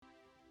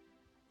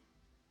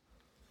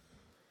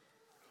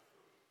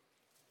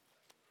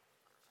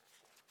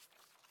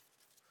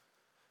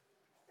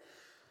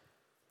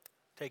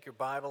Take your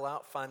Bible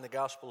out, find the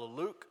Gospel of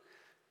Luke.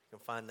 You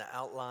can find the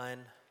outline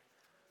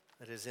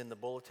that is in the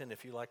bulletin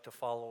if you like to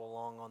follow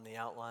along on the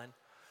outline.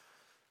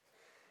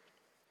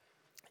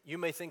 You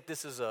may think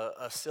this is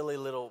a silly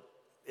little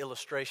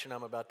illustration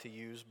I'm about to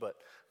use, but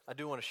I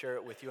do want to share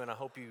it with you, and I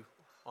hope you,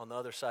 on the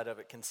other side of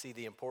it, can see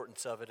the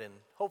importance of it and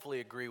hopefully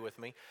agree with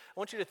me. I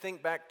want you to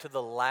think back to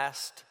the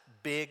last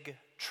big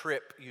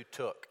trip you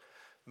took.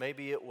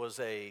 Maybe it was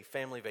a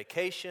family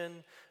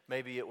vacation.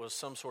 Maybe it was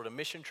some sort of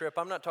mission trip.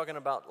 I'm not talking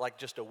about like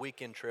just a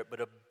weekend trip,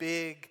 but a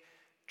big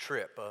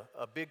trip,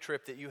 a big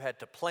trip that you had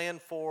to plan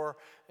for,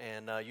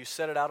 and you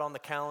set it out on the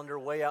calendar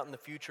way out in the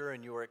future,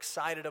 and you were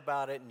excited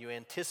about it, and you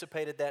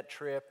anticipated that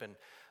trip,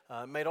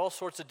 and made all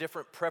sorts of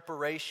different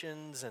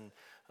preparations, and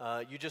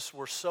you just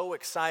were so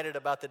excited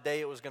about the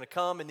day it was going to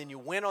come, and then you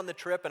went on the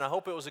trip, and I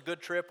hope it was a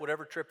good trip,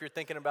 whatever trip you're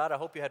thinking about. I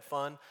hope you had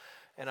fun.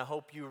 And I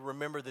hope you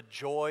remember the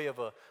joy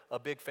of a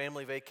big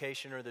family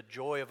vacation or the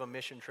joy of a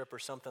mission trip or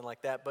something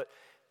like that. But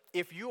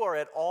if you are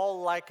at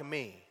all like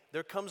me,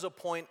 there comes a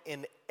point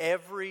in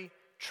every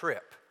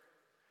trip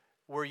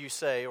where you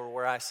say, or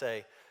where I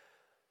say,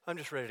 I'm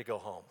just ready to go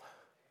home.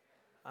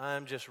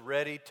 I'm just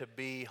ready to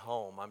be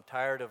home. I'm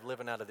tired of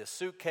living out of this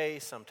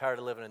suitcase. I'm tired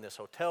of living in this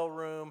hotel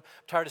room.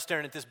 I'm tired of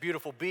staring at this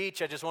beautiful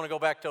beach. I just want to go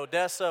back to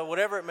Odessa,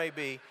 whatever it may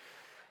be.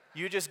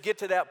 You just get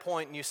to that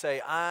point and you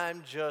say,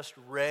 I'm just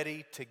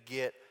ready to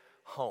get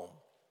home.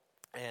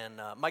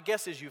 And my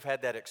guess is you've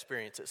had that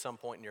experience at some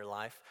point in your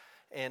life.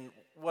 And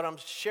what I'm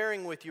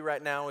sharing with you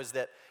right now is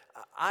that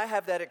I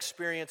have that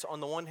experience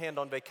on the one hand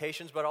on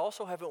vacations, but I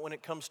also have it when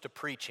it comes to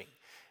preaching.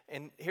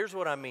 And here's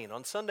what I mean.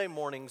 On Sunday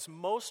mornings,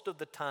 most of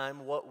the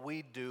time what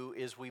we do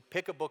is we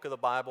pick a book of the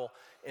Bible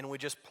and we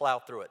just plow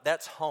through it.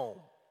 That's home.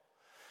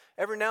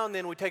 Every now and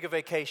then we take a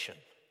vacation.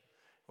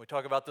 We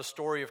talk about the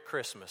story of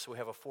Christmas. We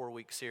have a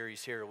 4-week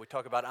series here. We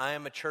talk about I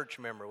Am a Church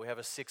Member. We have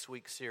a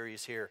 6-week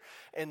series here.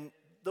 And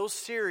those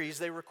series,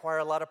 they require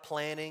a lot of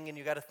planning, and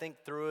you got to think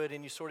through it,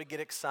 and you sort of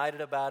get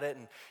excited about it.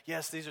 And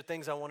yes, these are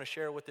things I want to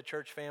share with the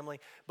church family.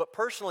 But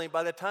personally,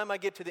 by the time I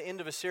get to the end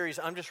of a series,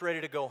 I'm just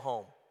ready to go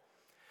home.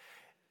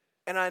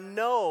 And I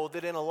know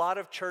that in a lot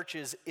of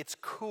churches, it's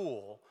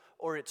cool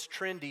or it's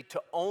trendy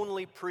to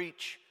only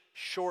preach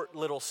short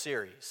little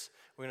series.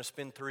 We're going to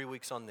spend 3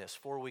 weeks on this,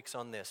 4 weeks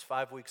on this,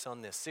 5 weeks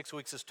on this. 6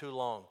 weeks is too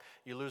long.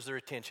 You lose their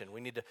attention. We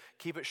need to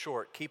keep it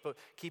short, keep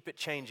it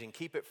changing,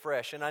 keep it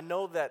fresh. And I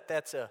know that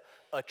that's a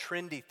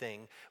trendy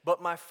thing.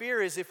 But my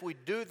fear is if we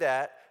do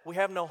that, we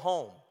have no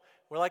home.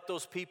 We're like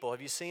those people.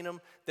 Have you seen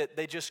them? That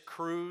they just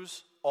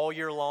cruise all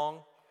year long.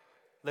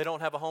 They don't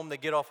have a home. They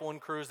get off one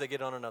cruise, they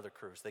get on another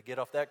cruise. They get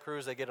off that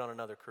cruise, they get on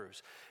another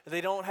cruise.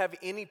 They don't have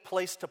any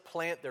place to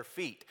plant their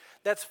feet.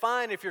 That's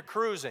fine if you're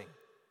cruising.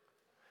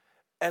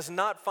 As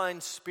not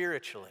fine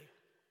spiritually.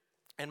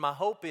 And my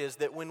hope is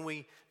that when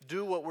we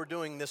do what we're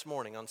doing this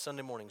morning on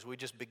Sunday mornings, we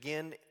just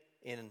begin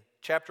in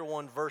chapter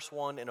 1, verse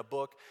 1 in a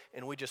book,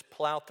 and we just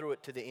plow through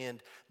it to the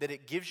end, that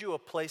it gives you a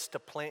place to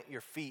plant your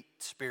feet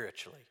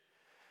spiritually.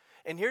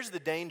 And here's the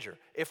danger.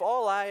 If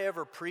all I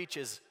ever preach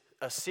is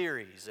a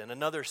series and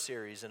another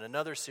series and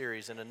another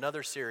series and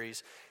another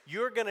series,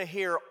 you're going to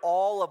hear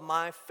all of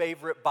my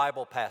favorite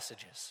Bible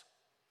passages.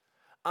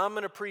 I'm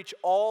going to preach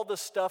all the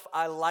stuff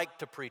I like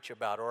to preach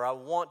about or I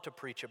want to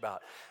preach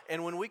about.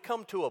 And when we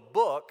come to a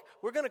book,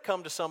 we're going to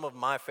come to some of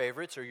my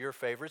favorites or your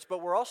favorites,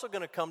 but we're also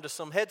going to come to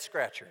some head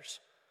scratchers.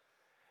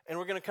 And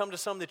we're going to come to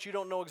some that you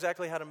don't know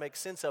exactly how to make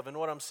sense of. And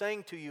what I'm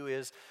saying to you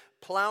is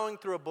plowing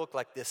through a book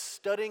like this,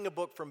 studying a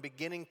book from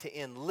beginning to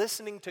end,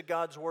 listening to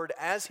God's word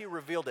as He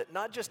revealed it,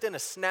 not just in a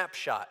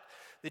snapshot,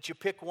 that you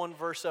pick one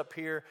verse up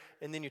here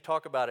and then you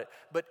talk about it,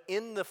 but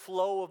in the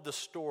flow of the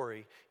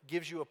story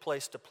gives you a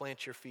place to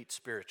plant your feet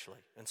spiritually.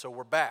 And so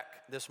we're back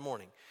this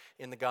morning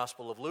in the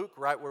Gospel of Luke,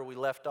 right where we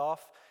left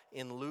off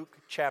in Luke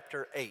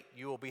chapter 8.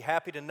 You will be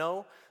happy to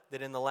know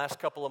that in the last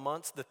couple of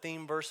months, the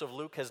theme verse of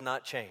Luke has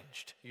not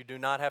changed. You do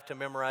not have to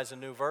memorize a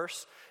new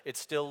verse.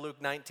 It's still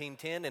Luke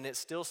 19:10, and it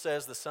still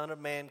says the Son of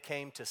Man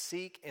came to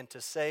seek and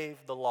to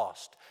save the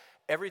lost.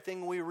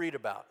 Everything we read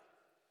about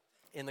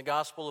in the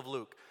Gospel of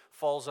Luke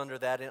falls under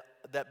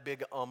that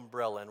big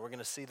umbrella, and we're going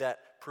to see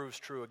that proves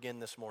true again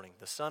this morning.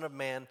 The Son of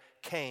Man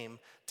came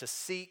to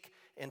seek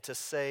and to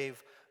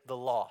save the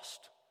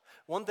lost.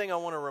 One thing I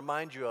want to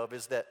remind you of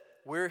is that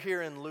we're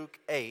here in Luke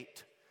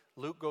 8.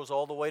 Luke goes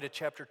all the way to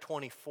chapter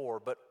 24,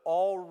 but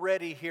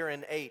already here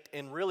in 8,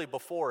 and really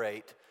before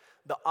 8,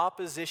 the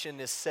opposition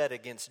is set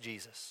against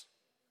Jesus.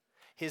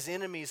 His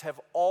enemies have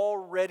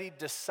already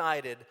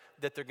decided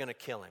that they're going to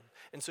kill him.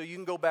 And so you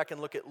can go back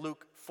and look at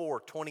Luke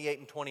 4, 28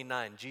 and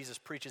 29. Jesus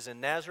preaches in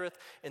Nazareth,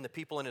 and the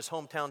people in his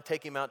hometown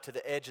take him out to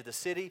the edge of the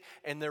city,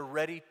 and they're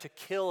ready to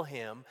kill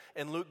him.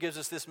 And Luke gives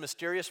us this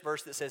mysterious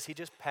verse that says he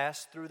just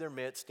passed through their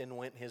midst and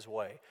went his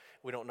way.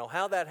 We don't know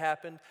how that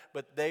happened,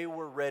 but they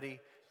were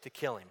ready to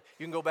kill him.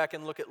 You can go back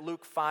and look at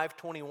Luke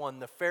 5:21.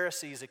 The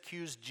Pharisees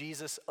accused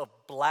Jesus of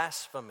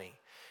blasphemy.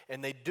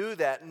 And they do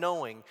that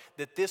knowing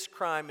that this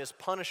crime is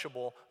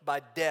punishable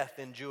by death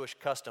in Jewish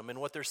custom. And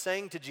what they're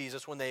saying to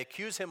Jesus when they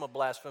accuse him of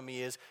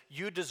blasphemy is,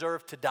 you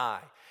deserve to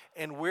die.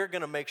 And we're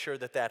going to make sure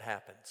that that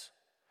happens.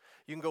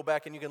 You can go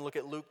back and you can look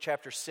at Luke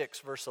chapter 6,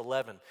 verse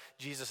 11.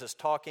 Jesus is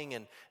talking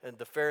and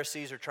the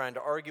Pharisees are trying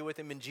to argue with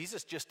him, and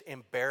Jesus just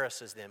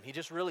embarrasses them. He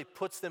just really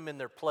puts them in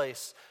their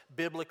place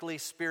biblically,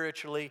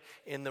 spiritually,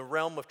 in the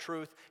realm of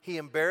truth. He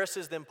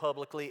embarrasses them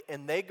publicly,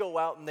 and they go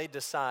out and they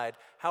decide,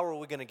 how are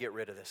we going to get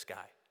rid of this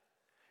guy?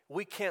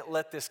 We can't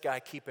let this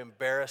guy keep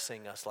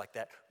embarrassing us like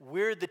that.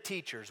 We're the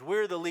teachers,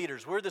 we're the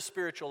leaders, we're the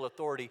spiritual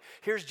authority.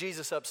 Here's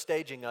Jesus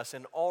upstaging us,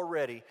 and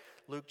already,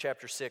 Luke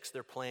chapter 6,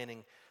 they're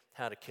planning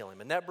how to kill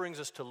him. And that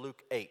brings us to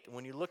Luke 8.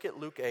 When you look at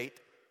Luke 8,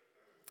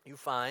 you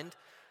find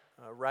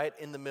right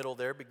in the middle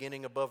there,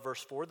 beginning above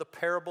verse 4, the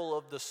parable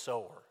of the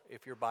sower,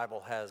 if your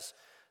Bible has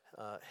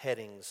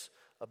headings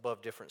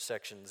above different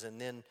sections.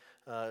 And then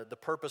the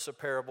purpose of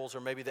parables,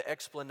 or maybe the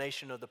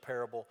explanation of the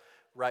parable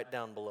right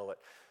down below it.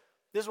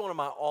 This is one of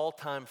my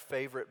all-time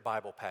favorite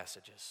Bible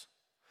passages.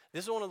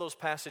 This is one of those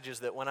passages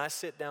that when I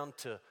sit down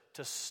to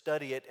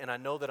study it and I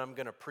know that I'm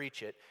going to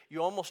preach it,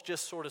 you almost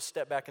just sort of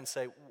step back and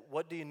say,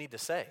 what do you need to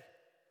say?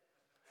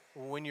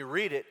 When you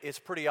read it, it's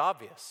pretty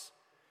obvious.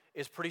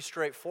 It's pretty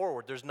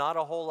straightforward. There's not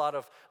a whole lot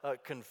of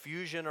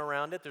confusion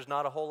around it. There's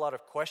not a whole lot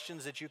of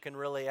questions that you can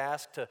really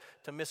ask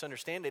to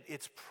misunderstand it.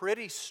 It's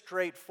pretty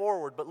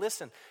straightforward. But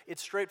listen,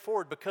 it's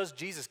straightforward because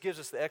Jesus gives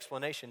us the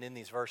explanation in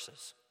these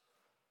verses.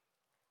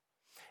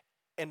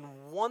 And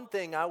one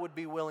thing I would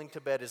be willing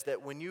to bet is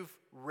that when you've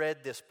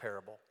read this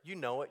parable, you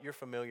know it, you're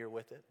familiar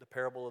with it, the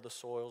parable of the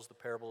soils, the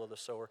parable of the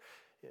sower.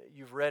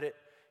 You've read it,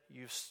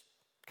 you've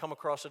come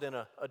across it in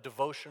a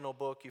devotional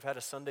book, you've had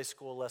a Sunday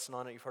school lesson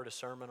on it, you've heard a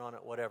sermon on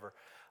it, whatever.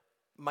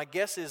 My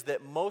guess is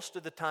that most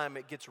of the time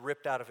it gets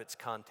ripped out of its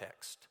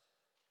context.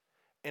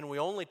 And we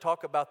only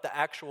talk about the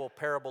actual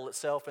parable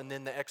itself and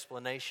then the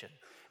explanation.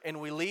 And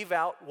we leave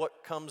out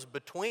what comes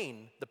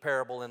between the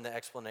parable and the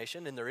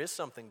explanation, and there is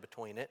something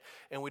between it.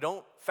 And we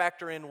don't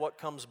factor in what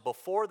comes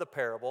before the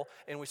parable,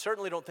 and we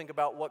certainly don't think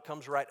about what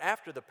comes right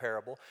after the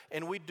parable.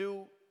 And we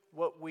do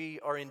what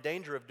we are in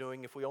danger of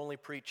doing if we only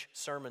preach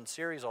sermon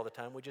series all the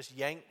time. We just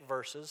yank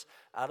verses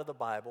out of the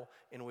Bible,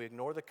 and we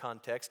ignore the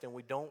context, and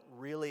we don't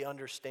really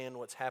understand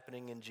what's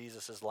happening in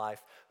Jesus'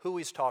 life, who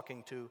he's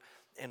talking to,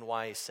 and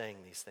why he's saying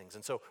these things.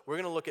 And so we're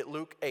going to look at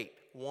Luke 8,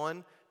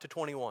 1 to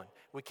 21.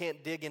 We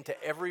can't dig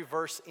into every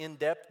verse in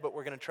depth, but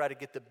we're going to try to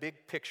get the big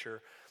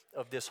picture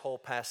of this whole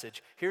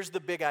passage. Here's the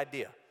big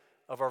idea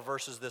of our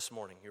verses this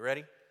morning. You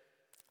ready?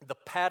 The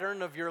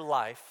pattern of your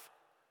life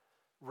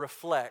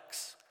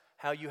reflects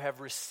how you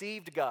have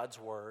received God's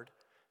word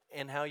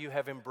and how you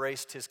have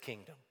embraced his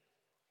kingdom.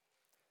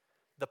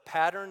 The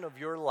pattern of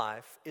your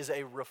life is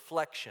a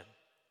reflection.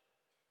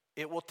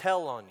 It will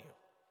tell on you.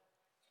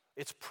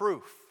 It's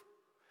proof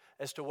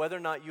as to whether or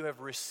not you have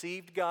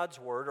received God's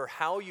word, or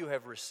how you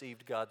have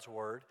received God's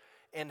word,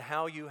 and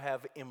how you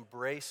have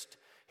embraced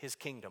his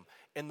kingdom.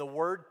 And the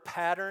word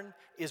pattern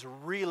is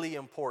really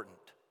important.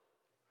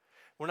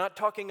 We're not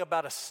talking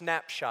about a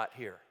snapshot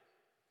here.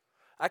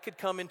 I could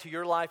come into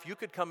your life, you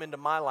could come into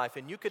my life,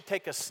 and you could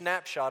take a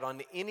snapshot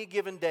on any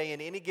given day,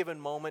 in any given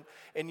moment,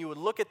 and you would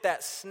look at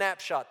that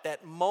snapshot,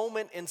 that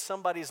moment in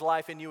somebody's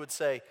life, and you would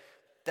say,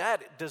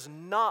 that does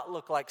not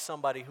look like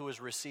somebody who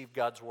has received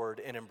God's word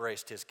and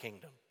embraced his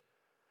kingdom.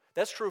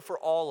 That's true for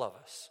all of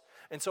us.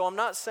 And so I'm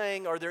not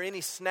saying, are there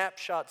any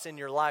snapshots in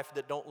your life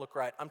that don't look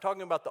right? I'm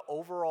talking about the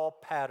overall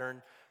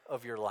pattern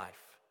of your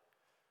life.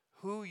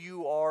 Who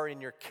you are in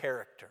your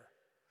character.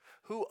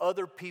 Who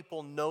other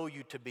people know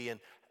you to be and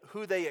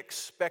who they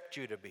expect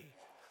you to be.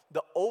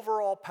 The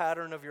overall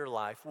pattern of your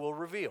life will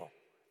reveal.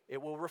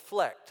 It will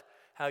reflect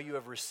how you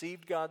have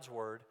received God's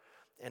word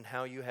and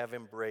how you have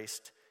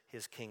embraced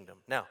his kingdom.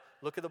 Now,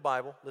 look at the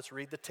Bible. Let's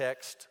read the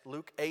text.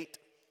 Luke 8,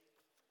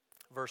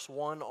 verse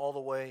 1 all the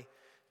way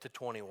to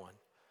 21.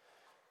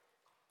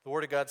 The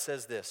Word of God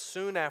says this: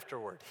 soon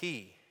afterward,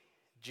 he,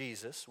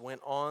 Jesus, went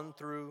on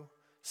through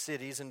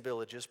cities and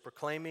villages,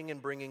 proclaiming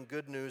and bringing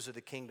good news of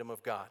the kingdom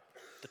of God.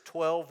 The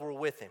 12 were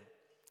with him,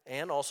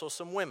 and also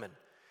some women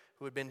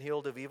who had been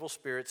healed of evil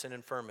spirits and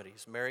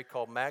infirmities. Mary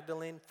called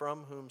Magdalene,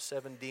 from whom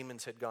 7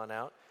 demons had gone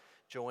out,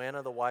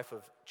 Joanna, the wife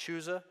of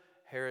Chuza,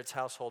 Herod's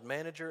household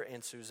manager,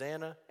 and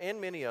Susanna, and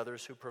many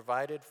others who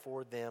provided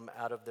for them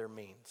out of their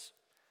means.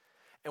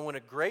 And when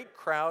a great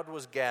crowd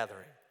was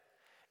gathering,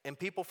 and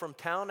people from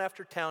town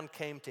after town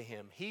came to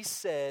him, he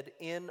said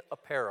in a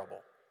parable,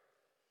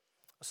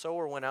 a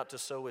sower went out to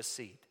sow his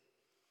seed.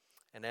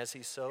 And as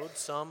he sowed,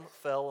 some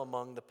fell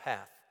among the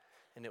path,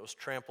 and it was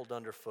trampled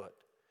underfoot,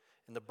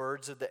 and the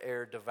birds of the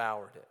air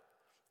devoured it.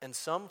 And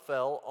some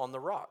fell on the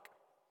rock,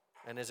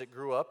 and as it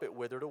grew up, it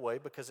withered away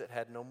because it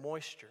had no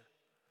moisture.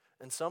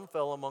 And some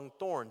fell among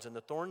thorns, and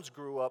the thorns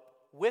grew up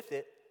with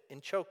it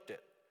and choked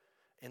it.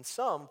 And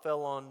some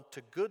fell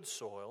into good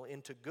soil,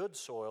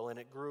 and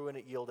it grew and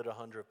it yielded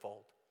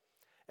 100-fold.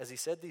 As he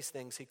said these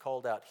things, he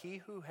called out, "He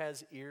who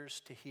has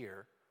ears to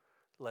hear,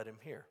 let him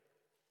hear."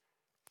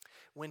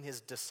 When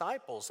his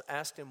disciples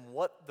asked him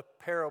what the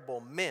parable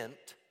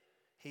meant,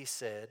 he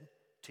said,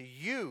 "To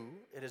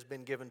you it has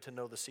been given to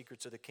know the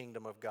secrets of the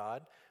kingdom of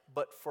God,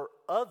 but for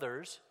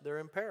others they're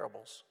in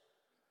parables,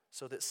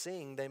 so that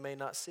seeing they may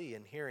not see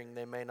and hearing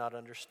they may not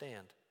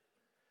understand."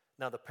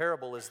 Now the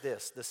parable is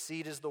this: the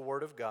seed is the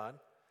word of God.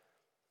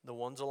 The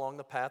ones along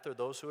the path are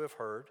those who have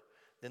heard.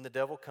 Then the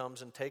devil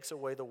comes and takes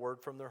away the word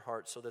from their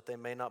hearts so that they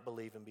may not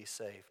believe and be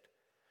saved.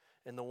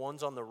 And the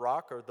ones on the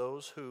rock are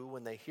those who,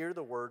 when they hear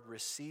the word,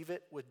 receive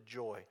it with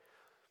joy.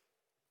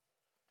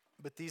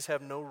 But these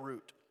have no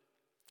root.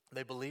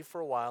 They believe for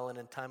a while and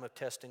in time of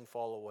testing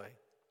fall away.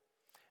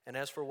 And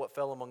as for what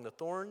fell among the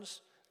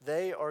thorns,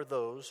 they are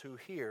those who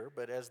hear,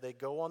 but as they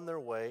go on their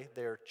way,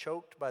 they are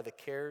choked by the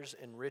cares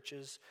and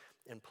riches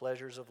and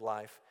pleasures of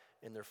life,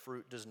 and their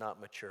fruit does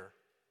not mature.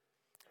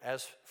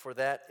 As for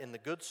that in the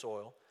good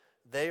soil,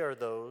 they are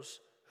those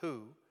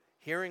who,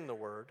 hearing the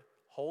word,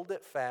 hold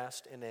it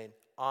fast in an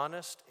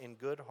honest and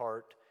good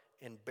heart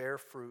and bear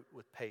fruit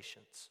with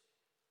patience.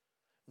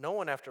 No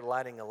one, after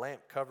lighting a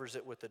lamp, covers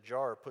it with a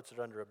jar or puts it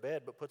under a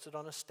bed, but puts it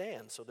on a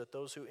stand so that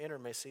those who enter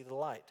may see the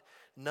light.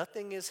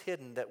 Nothing is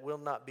hidden that will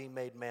not be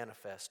made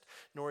manifest,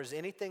 nor is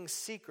anything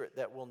secret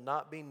that will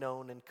not be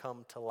known and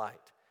come to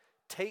light.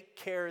 Take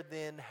care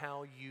then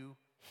how you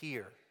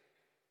hear.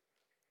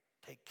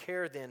 Take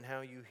care then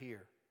how you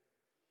hear.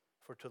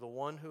 For to the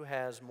one who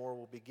has, more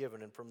will be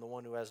given, and from the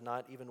one who has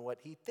not, even what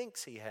he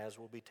thinks he has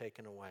will be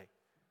taken away.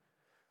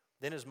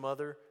 Then his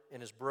mother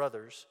and his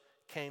brothers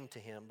came to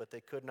him, but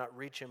they could not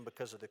reach him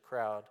because of the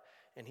crowd.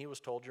 And he was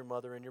told, "Your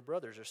mother and your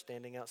brothers are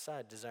standing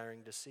outside,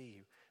 desiring to see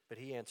you." But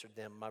he answered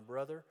them,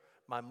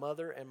 my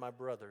mother and my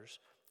brothers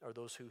are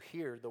those who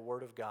hear the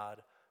word of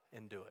God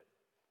and do it."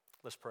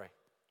 Let's pray.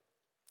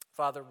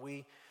 Father,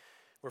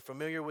 we're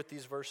familiar with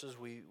these verses.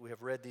 We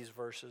have read these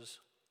verses.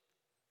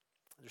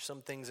 There's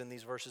some things in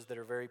these verses that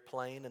are very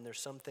plain, and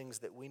there's some things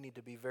that we need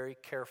to be very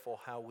careful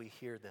how we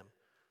hear them.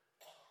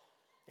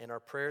 And our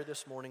prayer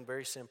this morning,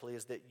 very simply,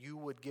 is that you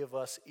would give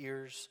us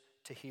ears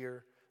to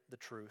hear the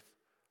truth,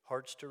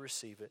 hearts to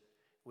receive it.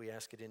 We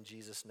ask it in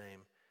Jesus'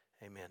 name.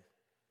 Amen.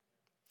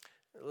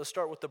 Let's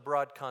start with the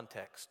broad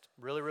context.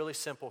 Really, really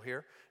simple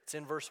here. It's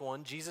in verse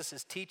 1. Jesus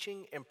is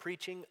teaching and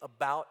preaching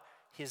about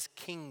his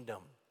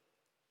kingdom.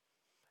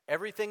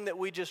 Everything that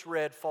we just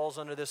read falls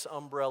under this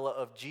umbrella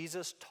of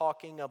Jesus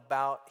talking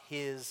about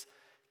his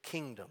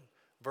kingdom.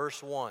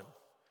 Verse 1.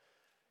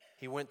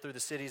 He went through the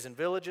cities and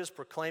villages,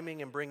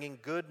 proclaiming and bringing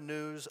good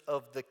news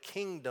of the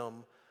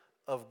kingdom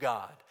of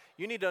God.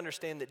 You need to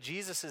understand that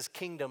Jesus'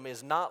 kingdom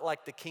is not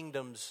like the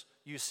kingdoms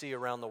you see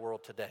around the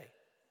world today.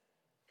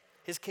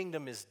 His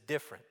kingdom is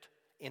different,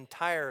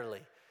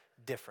 entirely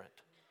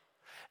different.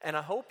 And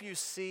I hope you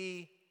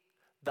see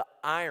the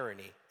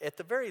irony. At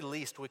the very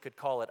least, we could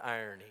call it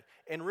irony.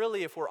 And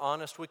really, if we're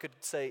honest, we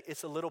could say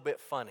it's a little bit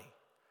funny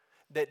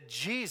that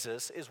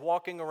Jesus is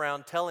walking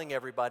around telling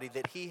everybody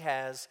that he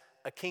has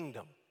a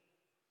kingdom.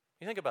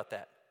 You think about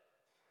that.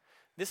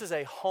 This is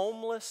a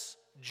homeless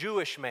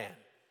Jewish man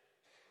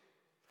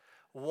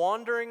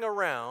wandering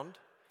around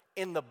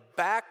in the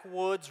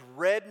backwoods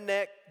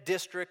redneck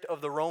district of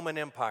the Roman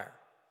Empire.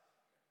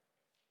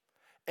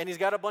 And he's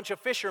got a bunch of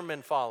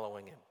fishermen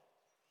following him,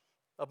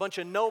 a bunch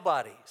of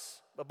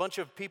nobodies, a bunch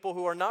of people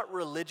who are not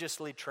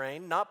religiously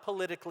trained, not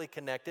politically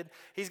connected.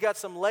 He's got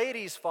some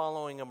ladies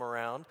following him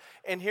around,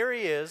 and here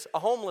he is, a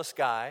homeless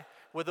guy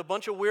with a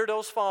bunch of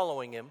weirdos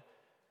following him,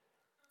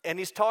 and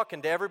he's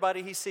talking to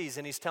everybody he sees,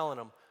 and he's telling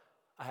them,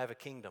 "I have a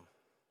kingdom."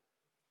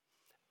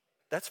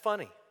 That's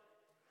funny.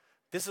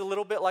 This is a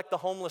little bit like the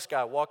homeless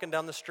guy walking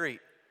down the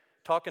street,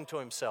 talking to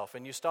himself,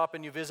 and you stop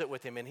and you visit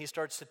with him, and he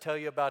starts to tell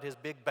you about his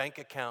big bank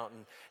account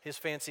and his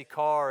fancy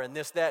car and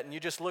this, that, and you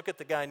just look at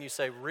the guy and you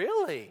say,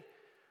 "Really?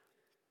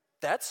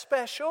 That's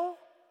special?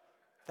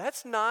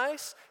 That's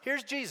nice."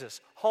 Here's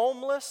Jesus,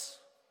 homeless,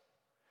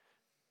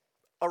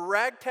 a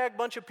ragtag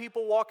bunch of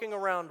people walking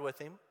around with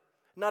him,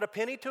 not a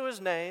penny to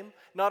his name,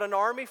 not an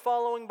army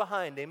following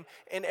behind him,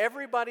 and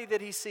everybody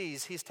that he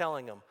sees, he's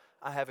telling them,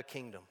 "I have a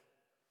kingdom.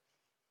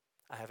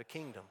 I have a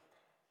kingdom.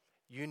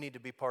 You need to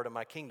be part of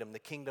my kingdom. The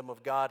kingdom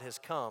of God has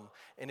come.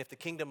 And if the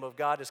kingdom of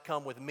God has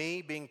come with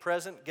me being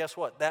present, guess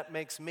what? That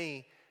makes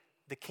me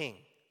the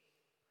king."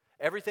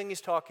 Everything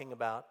he's talking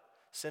about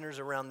centers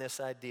around this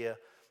idea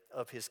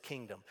of his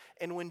kingdom.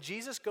 And when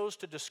Jesus goes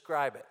to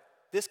describe it,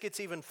 this gets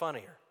even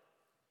funnier.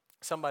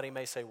 Somebody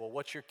may say, "Well,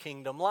 what's your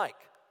kingdom like?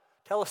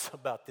 Tell us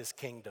about this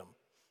kingdom.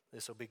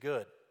 This will be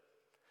good."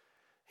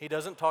 He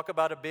doesn't talk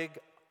about a big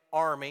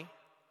army.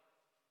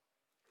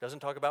 Doesn't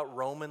talk about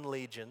Roman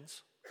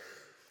legions.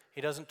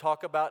 He doesn't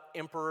talk about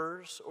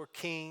emperors or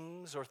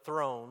kings or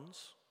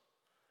thrones.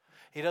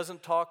 He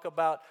doesn't talk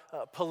about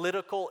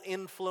political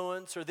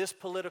influence or this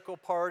political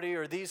party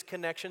or these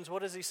connections. What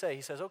does he say?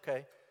 He says,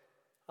 "Okay,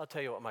 I'll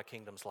tell you what my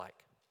kingdom's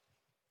like.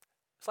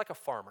 It's like a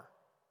farmer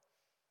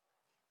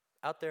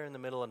out there in the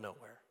middle of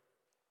nowhere,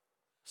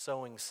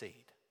 sowing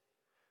seed.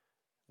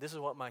 This is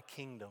what my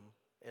kingdom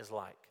is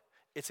like.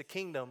 It's a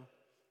kingdom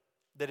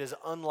that is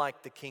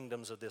unlike the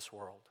kingdoms of this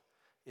world.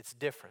 It's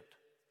different.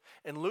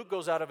 And Luke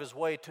goes out of his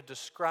way to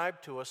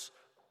describe to us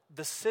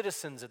the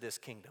citizens of this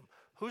kingdom.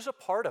 Who's a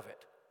part of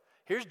it?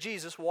 Here's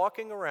Jesus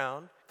walking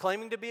around,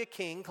 claiming to be a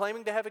king,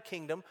 claiming to have a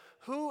kingdom.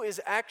 Who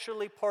is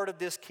actually part of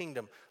this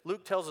kingdom?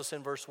 Luke tells us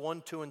in verse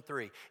 1, 2, and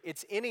 3.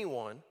 It's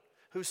anyone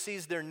who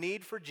sees their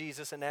need for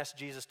Jesus and asks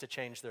Jesus to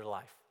change their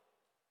life.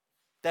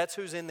 That's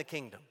who's in the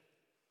kingdom.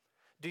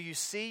 Do you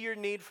see your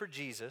need for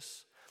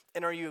Jesus?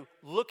 And are you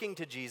looking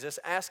to Jesus,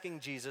 asking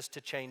Jesus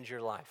to change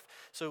your life?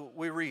 So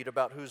we read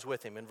about who's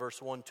with him in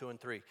verse 1, 2, and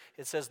 3.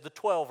 It says the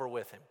 12 are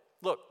with him.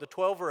 Look, the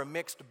 12 are a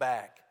mixed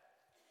bag.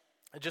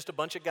 Just a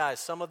bunch of guys.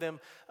 Some of them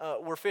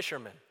were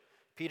fishermen.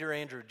 Peter,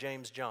 Andrew,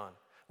 James, John.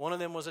 One of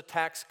them was a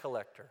tax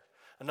collector.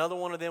 Another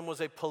one of them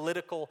was a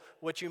political,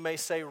 what you may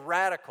say,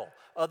 radical.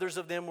 Others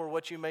of them were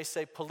what you may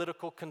say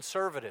political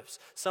conservatives.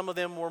 Some of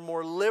them were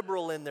more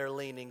liberal in their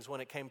leanings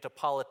when it came to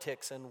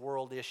politics and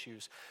world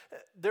issues.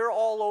 They're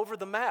all over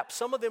the map.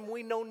 Some of them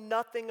we know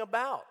nothing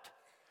about.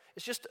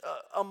 It's just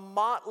a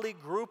motley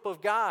group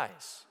of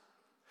guys.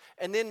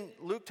 And then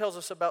Luke tells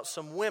us about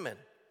some women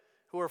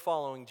who are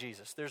following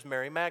Jesus. There's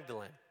Mary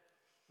Magdalene.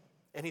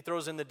 And he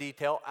throws in the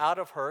detail, out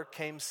of her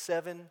came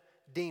 7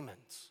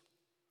 demons.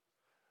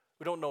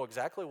 We don't know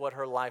exactly what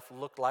her life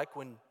looked like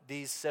when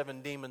these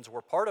 7 demons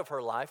were part of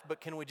her life, but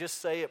can we just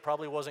say it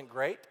probably wasn't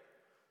great?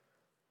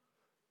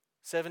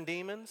 7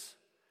 demons?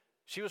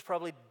 She was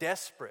probably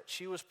desperate.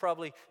 She was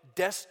probably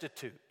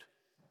destitute.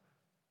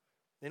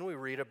 Then we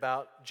read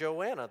about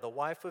Joanna, the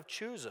wife of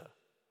Chuza,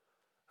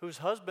 whose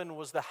husband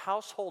was the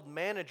household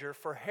manager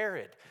for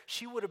Herod.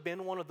 She would have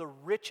been one of the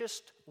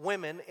richest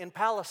women in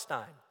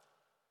Palestine.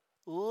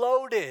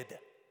 Loaded.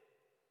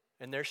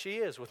 And there she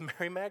is with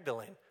Mary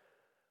Magdalene,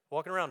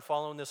 walking around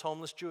following this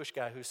homeless Jewish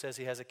guy who says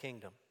he has a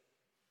kingdom.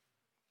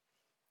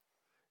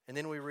 And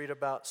then we read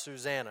about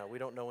Susanna. We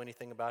don't know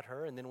anything about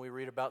her. And then we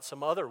read about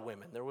some other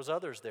women. There was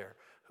others there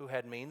who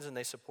had means, and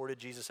they supported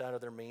Jesus out of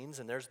their means.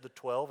 And there's the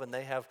 12, and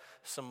they have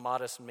some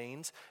modest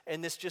means.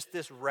 And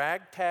this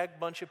ragtag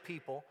bunch of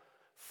people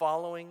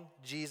following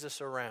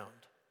Jesus around.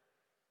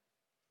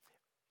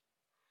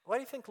 Why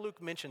do you think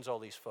Luke mentions all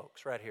these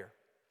folks right here?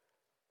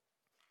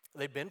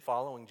 They've been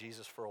following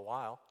Jesus for a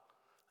while.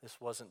 This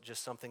wasn't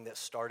just something that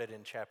started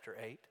in chapter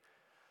 8.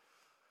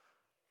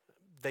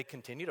 They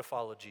continue to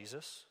follow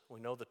Jesus.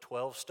 We know the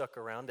 12 stuck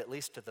around at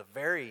least to the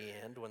very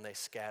end when they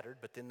scattered,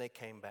 but then they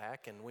came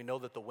back. And we know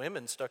that the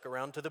women stuck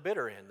around to the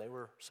bitter end.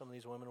 Some of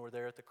these women were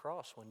there at the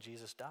cross when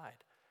Jesus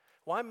died.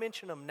 Why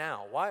mention them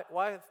now?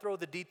 Why throw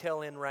the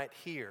detail in right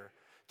here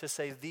to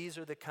say these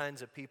are the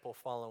kinds of people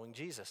following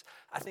Jesus?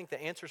 I think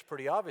the answer is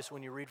pretty obvious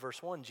when you read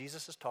verse 1.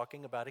 Jesus is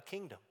talking about a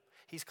kingdom.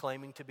 He's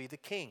claiming to be the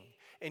king.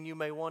 And you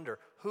may wonder,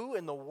 who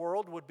in the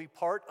world would be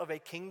part of a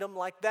kingdom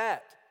like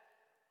that?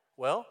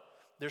 Well,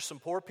 there's some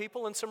poor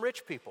people and some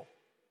rich people.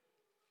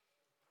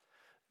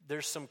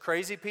 There's some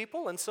crazy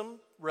people and some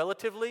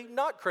relatively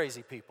not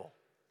crazy people.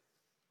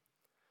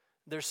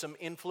 There's some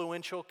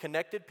influential,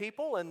 connected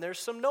people, and there's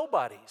some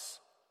nobodies.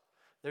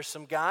 There's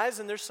some guys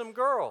and there's some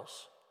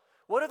girls.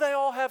 What do they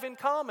all have in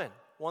common?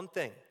 One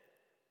thing.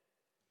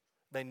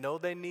 They know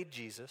they need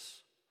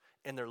Jesus,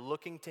 and they're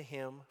looking to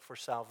him for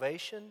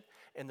salvation,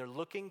 and they're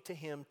looking to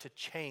him to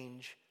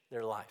change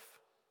their life.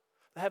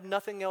 They have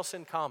nothing else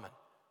in common.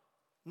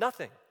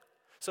 Nothing.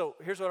 So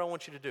here's what I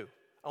want you to do.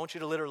 I want you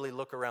to literally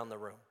look around the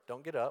room.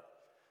 Don't get up.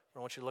 I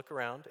want you to look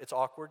around. It's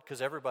awkward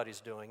because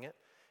everybody's doing it.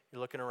 You're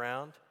looking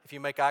around. If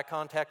you make eye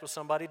contact with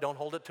somebody, don't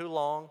hold it too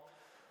long.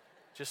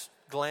 Just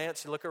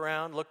glance, you look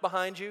around, look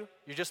behind you.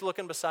 You're just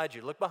looking beside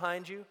you. Look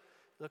behind you,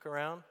 look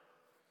around.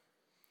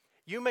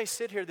 You may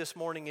sit here this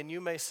morning and you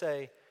may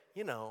say,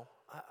 you know,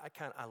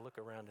 I look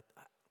around,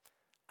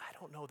 I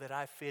don't know that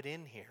I fit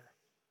in here.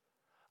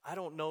 I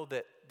don't know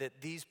that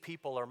these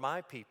people are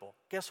my people.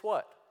 Guess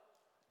what?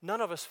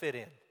 None of us fit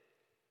in.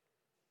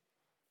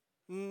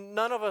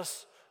 None of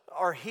us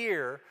are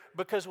here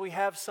because we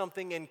have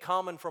something in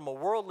common from a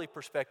worldly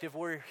perspective.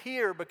 We're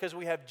here because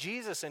we have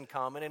Jesus in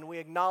common and we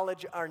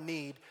acknowledge our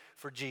need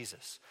for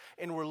Jesus.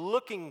 And we're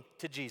looking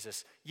to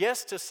Jesus,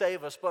 yes, to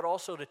save us, but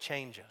also to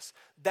change us.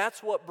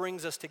 That's what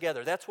brings us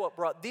together. That's what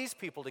brought these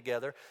people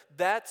together.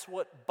 That's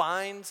what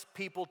binds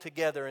people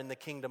together in the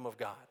kingdom of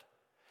God.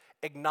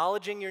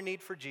 Acknowledging your need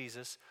for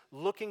Jesus,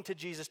 looking to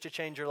Jesus to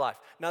change your life.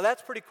 Now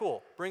that's pretty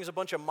cool. Brings a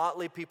bunch of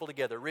motley people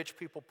together. Rich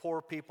people,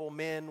 poor people,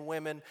 men,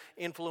 women,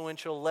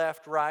 influential,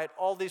 left, right,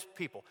 all these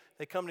people.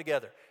 They come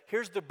together.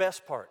 Here's the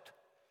best part.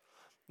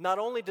 Not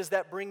only does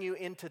that bring you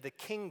into the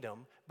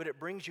kingdom, but it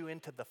brings you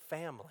into the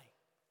family.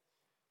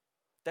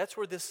 That's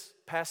where this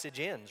passage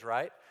ends,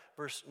 right?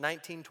 Verse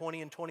 19,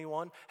 20, and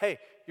 21. Hey,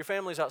 your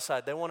family's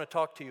outside. They want to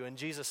talk to you. And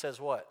Jesus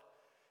says what?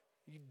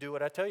 You do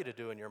what I tell you to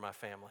do and you're my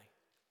family.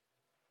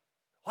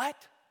 What?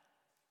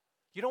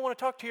 You don't want to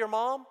talk to your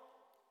mom?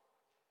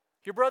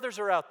 Your brothers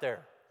are out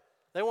there.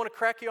 They want to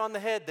crack you on the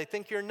head. They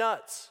think you're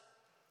nuts.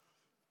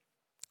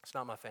 It's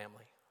not my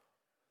family.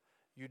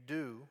 You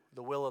do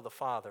the will of the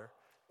Father,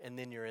 and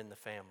then you're in the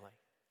family.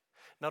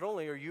 Not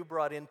only are you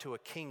brought into a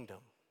kingdom,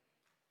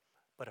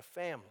 but a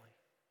family.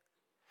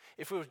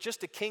 If it was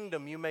just a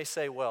kingdom, you may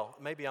say, well,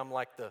 maybe I'm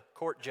like the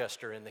court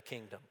jester in the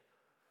kingdom.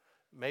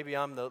 Maybe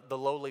I'm the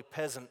lowly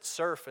peasant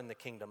serf in the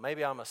kingdom.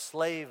 Maybe I'm a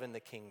slave in the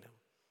kingdom.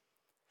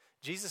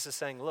 Jesus is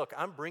saying, look,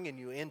 I'm bringing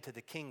you into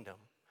the kingdom,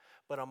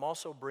 but I'm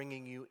also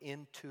bringing you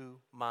into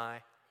my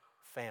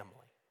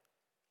family.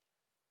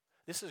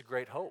 This is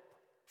great hope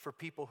for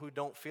people who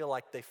don't feel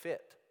like they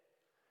fit,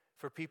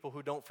 for people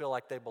who don't feel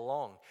like they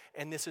belong.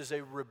 And this is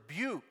a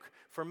rebuke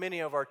for many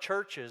of our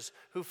churches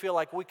who feel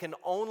like we can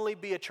only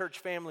be a church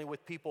family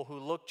with people who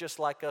look just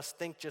like us,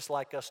 think just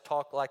like us,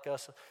 talk like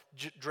us,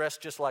 dress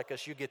just like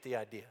us. You get the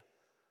idea.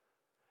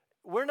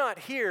 We're not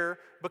here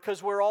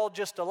because we're all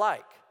just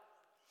alike.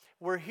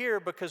 We're here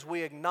because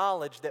we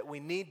acknowledge that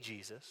we need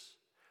Jesus.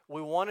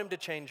 We want Him to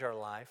change our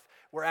life.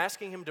 We're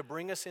asking Him to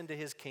bring us into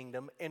His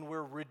kingdom, and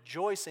we're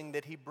rejoicing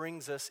that He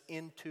brings us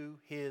into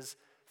His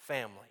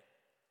family.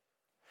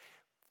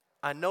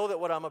 I know that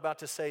what I'm about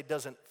to say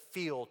doesn't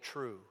feel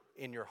true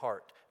in your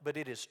heart, but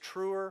it is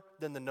truer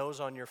than the nose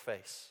on your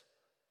face.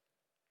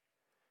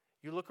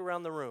 You look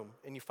around the room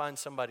and you find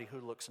somebody who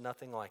looks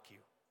nothing like you.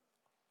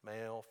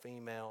 Male,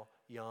 female,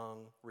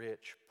 young,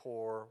 rich,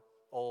 poor,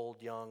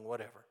 old, young,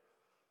 whatever.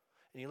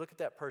 And you look at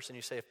that person,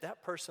 you say, if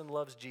that person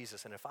loves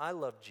Jesus and if I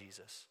love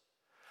Jesus,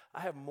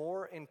 I have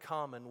more in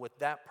common with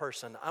that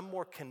person. I'm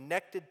more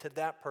connected to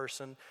that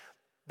person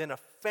than a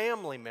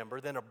family member,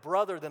 than a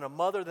brother, than a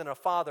mother, than a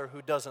father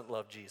who doesn't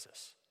love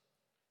Jesus.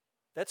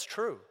 That's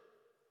true.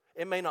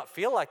 It may not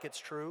feel like it's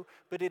true,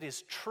 but it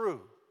is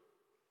true.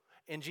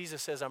 And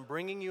Jesus says, I'm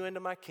bringing you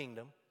into my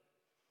kingdom,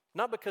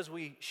 not because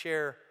we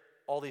share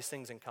all these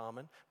things in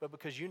common, but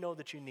because you know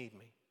that you need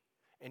me.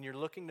 And you're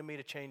looking to me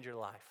to change your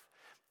life.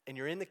 And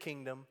you're in the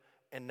kingdom,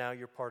 and now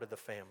you're part of the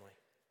family.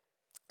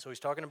 So he's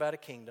talking about a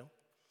kingdom.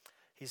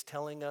 He's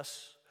telling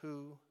us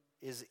who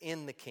is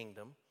in the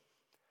kingdom.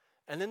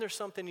 And then there's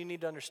something you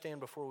need to understand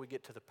before we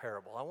get to the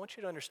parable. I want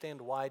you to understand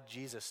why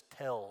Jesus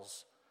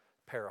tells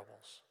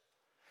parables.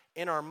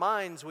 In our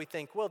minds, we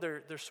think, well,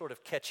 they're sort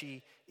of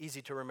catchy,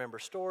 easy to remember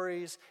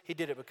stories. He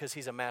did it because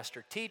he's a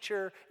master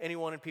teacher, and he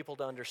wanted people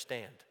to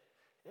understand.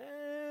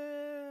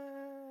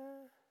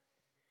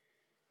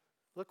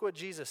 Look what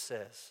Jesus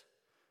says.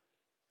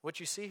 What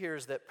you see here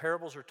is that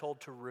parables are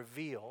told to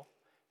reveal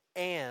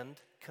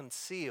and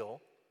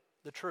conceal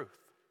the truth.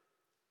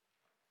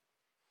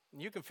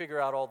 You can figure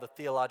out all the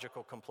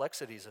theological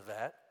complexities of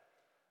that.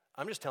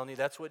 I'm just telling you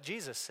that's what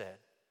Jesus said.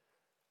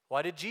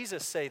 Why did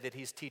Jesus say that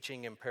he's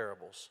teaching in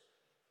parables?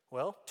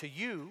 Well, to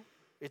you,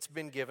 it's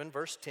been given,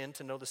 verse 10,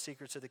 to know the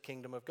secrets of the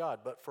kingdom of God.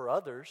 But for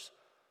others,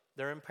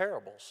 they're in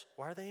parables.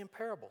 Why are they in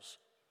parables?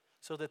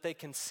 So that they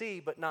can see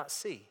but not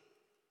see.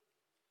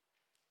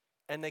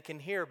 And they can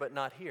hear but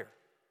not hear.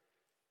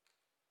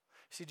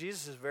 See,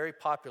 Jesus is very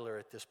popular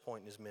at this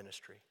point in his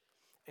ministry.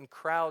 And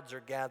crowds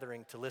are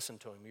gathering to listen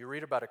to him. You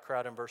read about a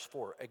crowd in verse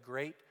 4. A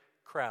great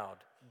crowd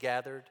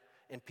gathered,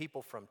 and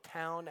people from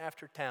town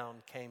after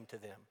town came to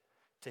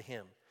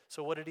him.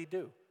 So what did he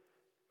do?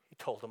 He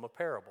told them a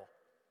parable.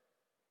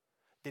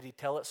 Did he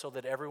tell it so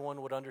that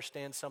everyone would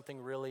understand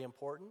something really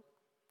important?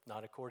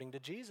 Not according to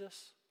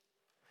Jesus.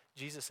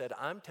 Jesus said,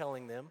 I'm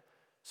telling them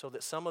so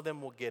that some of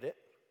them will get it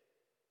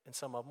and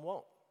some of them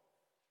won't.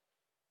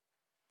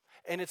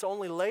 And it's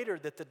only later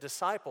that the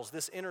disciples,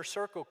 this inner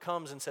circle,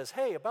 comes and says,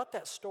 hey, about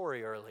that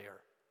story earlier,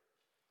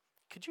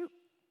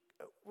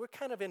 we're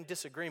kind of in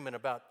disagreement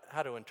about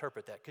how to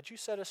interpret that. Could you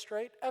set us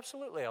straight?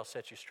 Absolutely, I'll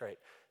set you straight.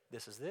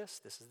 This is this,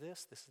 this is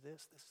this, this is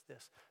this, this is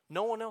this.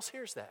 No one else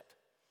hears that.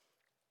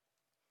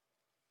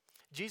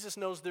 Jesus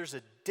knows there's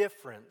a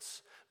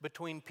difference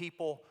between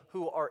people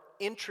who are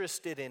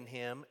interested in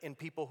him and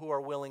people who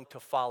are willing to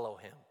follow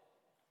him.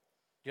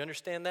 Do you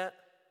understand that?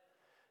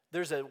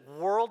 There's a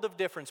world of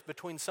difference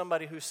between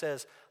somebody who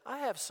says, I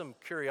have some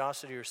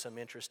curiosity or some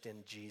interest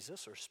in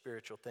Jesus or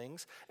spiritual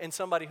things, and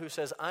somebody who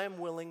says, I am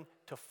willing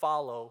to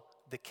follow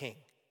the King.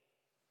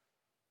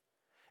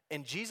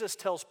 And Jesus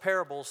tells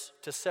parables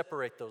to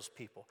separate those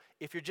people.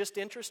 If you're just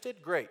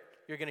interested, great.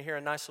 You're going to hear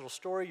a nice little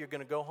story. You're going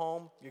to go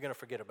home. You're going to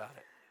forget about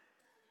it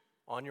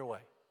on your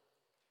way.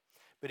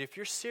 But if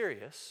you're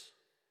serious,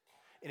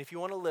 and if you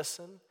want to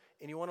listen,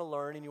 and you want to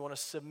learn, and you want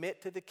to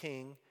submit to the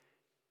King,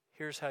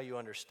 here's how you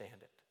understand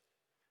it.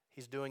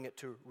 He's doing it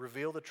to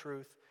reveal the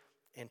truth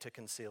and to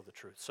conceal the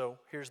truth. So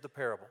here's the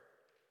parable.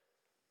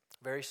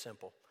 Very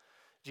simple.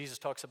 Jesus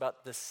talks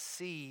about the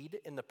seed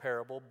in the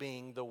parable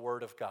being the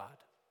Word of God.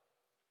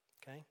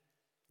 Okay?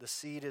 The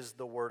seed is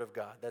the Word of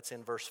God. That's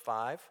in verse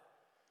 5.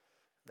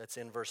 That's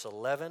in verse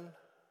 11.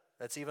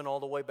 That's even all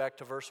the way back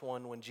to verse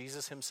 1 when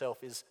Jesus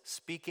himself is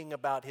speaking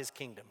about his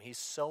kingdom. He's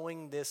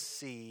sowing this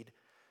seed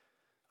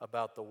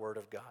about the Word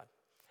of God.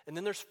 And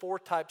then there's 4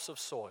 types of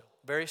soil.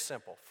 Very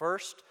simple.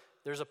 First,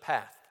 there's a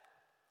path.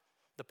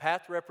 The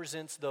path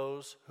represents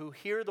those who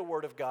hear the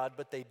Word of God,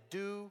 but they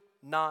do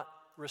not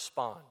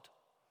respond.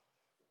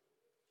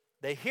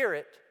 They hear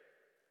it,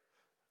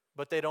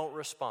 but they don't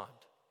respond.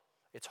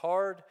 It's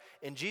hard,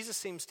 and Jesus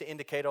seems to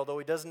indicate, although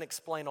he doesn't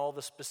explain all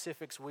the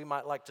specifics we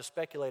might like to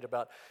speculate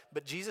about,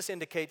 but Jesus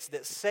indicates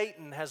that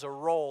Satan has a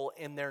role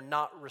in their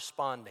not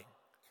responding.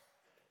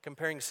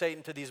 comparing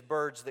Satan to these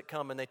birds that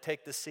come and they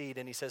take the seed.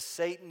 And he says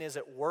Satan is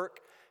at work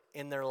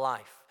in their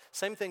life.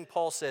 Same thing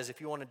Paul says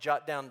if you want to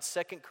jot down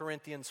 2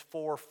 Corinthians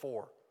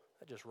 4:4.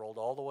 I just rolled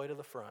all the way to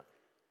the front.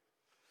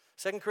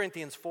 2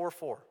 Corinthians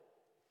 4:4.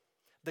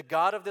 The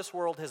God of this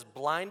world has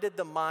blinded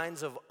the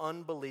minds of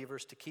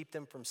unbelievers to keep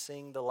them from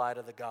seeing the light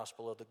of the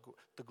gospel of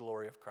the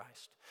glory of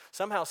Christ.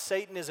 Somehow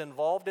Satan is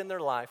involved in their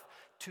life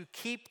to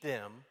keep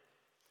them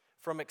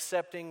from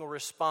accepting,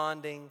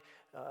 responding,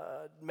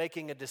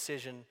 making a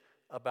decision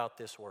about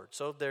this word.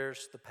 So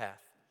there's the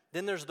path.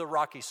 Then there's the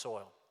rocky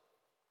soil.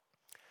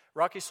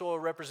 Rocky soil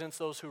represents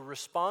those who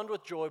respond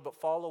with joy but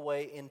fall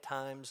away in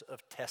times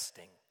of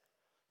testing,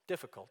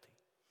 difficulty.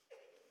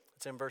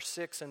 It's in verse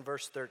 6 and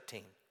verse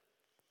 13.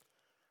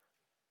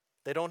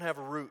 They don't have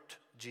a root,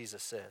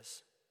 Jesus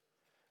says.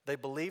 They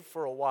believe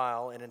for a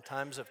while, and in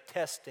times of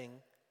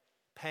testing,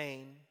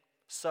 pain,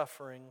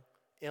 suffering,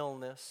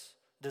 illness,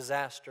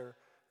 disaster,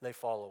 they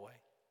fall away.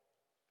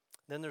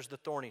 Then there's the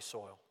thorny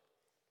soil.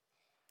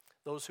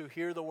 Those who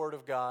hear the word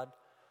of God,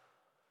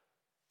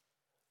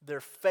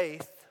 their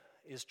faith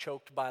is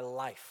choked by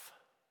life.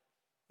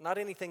 Not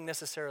anything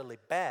necessarily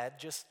bad,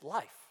 just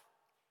life.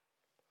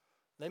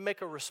 They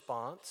make a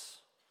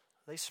response.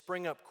 They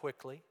spring up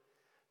quickly.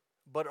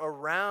 But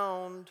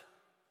around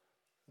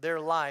their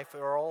life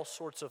are all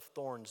sorts of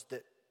thorns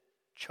that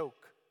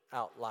choke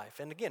out life.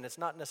 And again, it's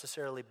not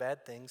necessarily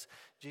bad things.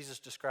 Jesus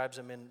describes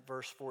them in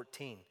verse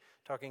 14,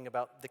 talking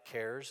about the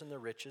cares and the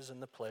riches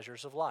and the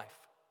pleasures of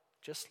life.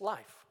 Just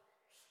life.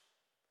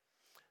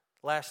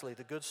 Lastly,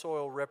 the good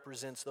soil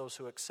represents those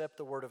who accept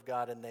the word of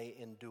God and they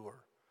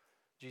endure.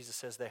 Jesus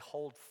says they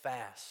hold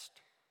fast.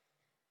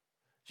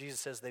 Jesus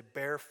says they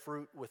bear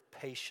fruit with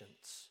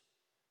patience.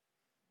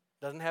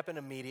 Doesn't happen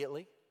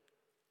immediately.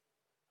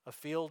 A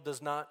field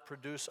does not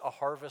produce a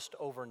harvest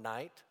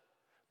overnight,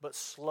 but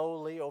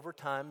slowly over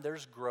time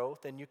there's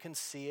growth and you can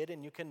see it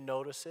and you can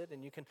notice it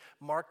and you can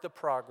mark the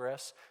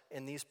progress,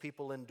 and these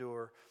people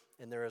endure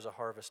and there is a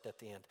harvest at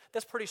the end.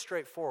 That's pretty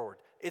straightforward.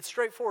 It's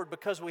straightforward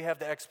because we have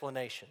the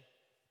explanation.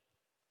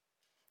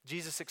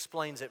 Jesus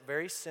explains it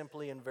very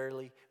simply and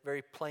very,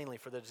 very plainly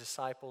for the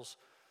disciples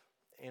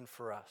and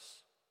for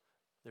us.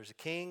 There's a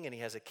king and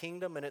he has a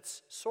kingdom, and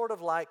it's sort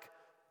of like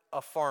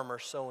a farmer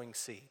sowing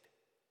seed.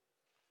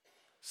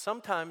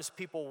 Sometimes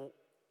people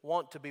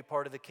want to be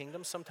part of the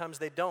kingdom, sometimes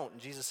they don't. And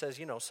Jesus says,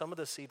 some of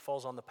the seed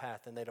falls on the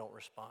path and they don't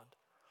respond.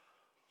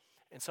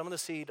 And some of the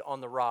seed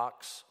on the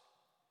rocks,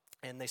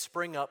 and they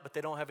spring up, but they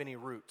don't have any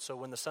root. So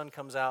when the sun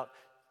comes out,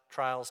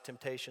 trials,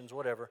 temptations,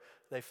 whatever,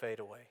 they fade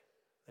away.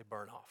 They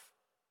burn off.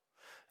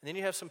 And then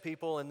you have some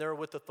people, and they're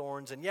with the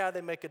thorns, and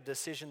they make a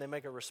decision, they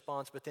make a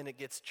response, but then it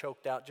gets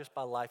choked out just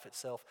by life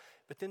itself.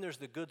 But then there's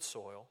the good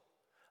soil.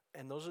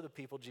 And those are the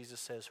people,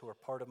 Jesus says, who are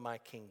part of my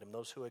kingdom,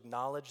 those who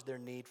acknowledge their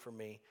need for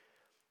me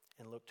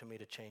and look to me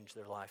to change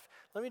their life.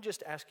 Let me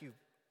just ask you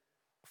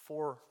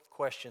 4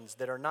 questions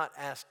that are not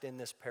asked in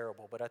this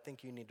parable, but I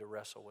think you need to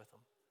wrestle with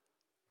them.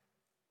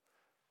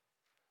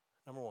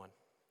 Number 1,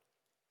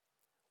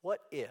 what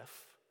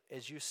if,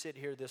 as you sit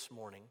here this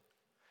morning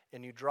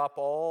and you drop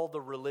all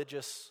the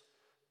religious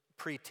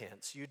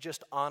pretense, you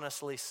just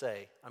honestly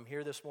say, I'm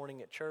here this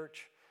morning at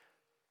church,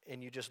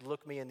 and you just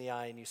look me in the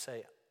eye and you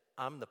say,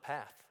 I'm the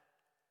path.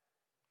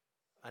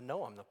 I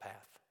know I'm the path.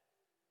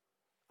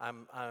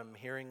 I'm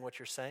hearing what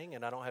you're saying,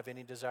 and I don't have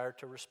any desire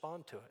to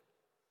respond to it.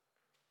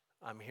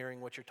 I'm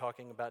hearing what you're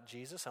talking about,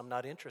 Jesus. I'm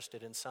not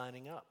interested in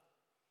signing up.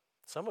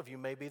 Some of you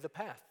may be the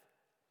path.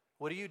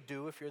 What do you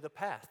do if you're the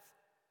path?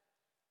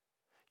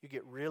 You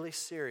get really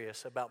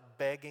serious about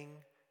begging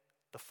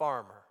the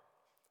farmer,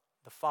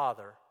 the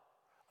Father,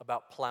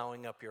 about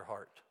plowing up your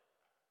heart.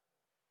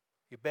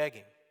 You beg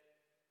him.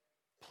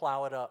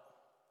 Plow it up.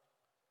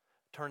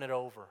 Turn it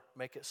over.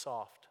 Make it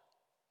soft.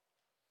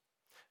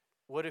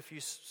 What if you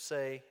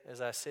say,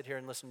 as I sit here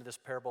and listen to this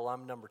parable,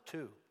 I'm number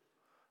 2.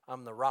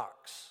 I'm the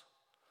rocks.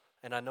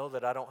 And I know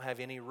that I don't have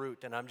any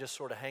root, and I'm just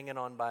sort of hanging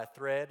on by a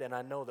thread, and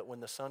I know that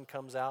when the sun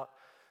comes out,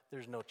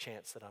 there's no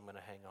chance that I'm going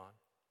to hang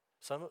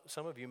on.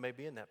 Some of you may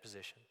be in that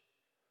position.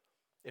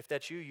 If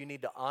that's you, you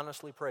need to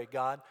honestly pray,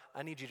 God,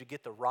 I need you to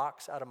get the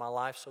rocks out of my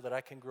life so that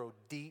I can grow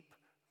deep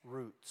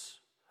roots.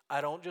 I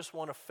don't just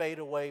want to fade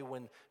away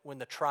when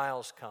the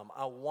trials come.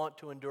 I want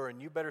to endure,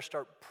 and you better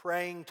start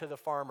praying to the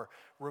farmer,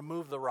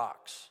 remove the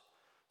rocks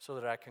so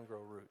that I can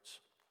grow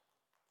roots.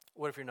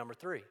 What if you're number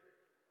 3?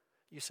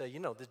 You say,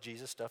 the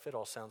Jesus stuff, it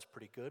all sounds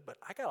pretty good, but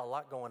I got a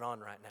lot going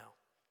on right now.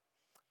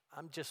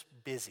 I'm just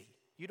busy.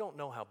 You don't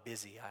know how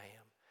busy I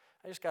am.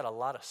 I just got a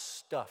lot of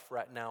stuff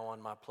right now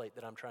on my plate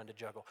that I'm trying to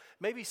juggle.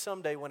 Maybe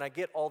someday when I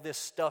get all this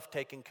stuff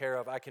taken care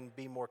of, I can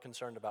be more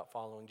concerned about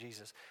following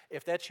Jesus.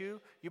 If that's you,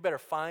 you better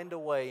find a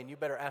way, and you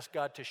better ask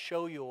God to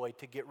show you a way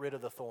to get rid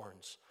of the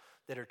thorns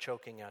that are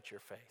choking out your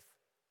faith.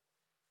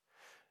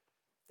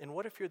 And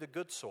what if you're the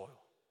good soil?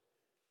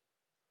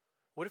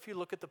 What if you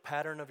look at the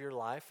pattern of your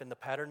life, and the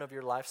pattern of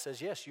your life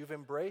says, yes, you've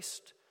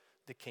embraced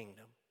the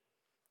kingdom.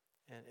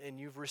 And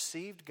you've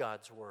received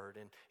God's word,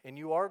 and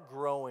you are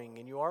growing,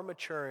 and you are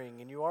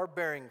maturing, and you are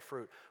bearing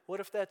fruit.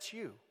 What if that's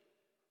you?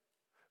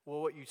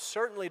 Well, what you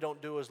certainly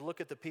don't do is look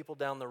at the people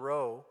down the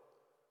row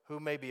who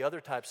may be other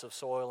types of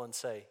soil and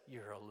say,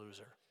 you're a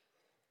loser.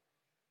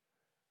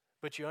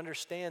 But you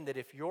understand that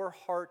if your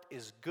heart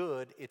is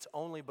good, it's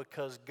only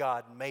because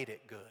God made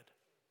it good.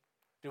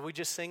 Did we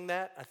just sing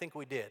that? I think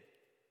we did.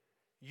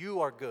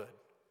 You are good.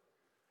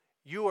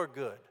 You are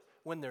good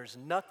when there's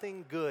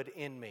nothing good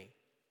in me.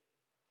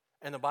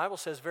 And the Bible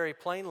says very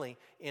plainly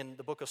in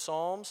the book of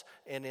Psalms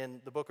and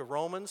in the book of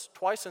Romans,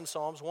 twice in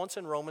Psalms, once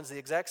in Romans, the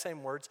exact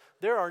same words,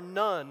 there are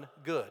none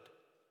good.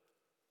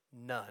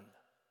 None.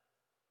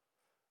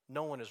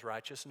 No one is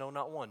righteous, no,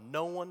 not one.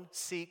 No one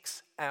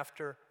seeks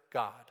after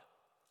God.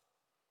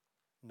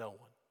 No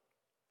one.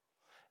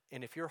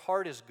 And if your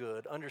heart is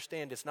good,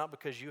 understand it's not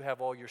because you have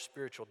all your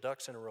spiritual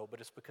ducks in a row, but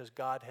it's because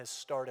God has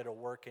started a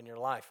work in your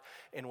life.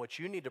 And what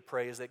you need to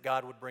pray is that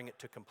God would bring it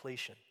to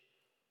completion.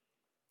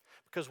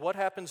 Because what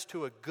happens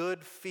to a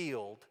good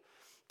field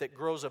that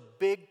grows a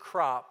big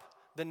crop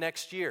the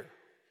next year?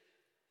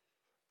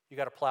 You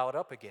got to plow it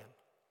up again.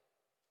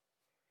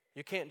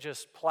 You can't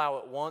just plow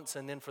it once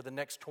and then for the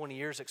next 20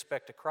 years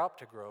expect a crop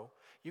to grow.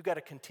 You got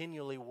to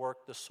continually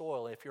work the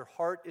soil. If your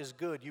heart is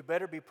good, you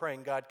better be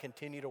praying, God,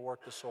 continue to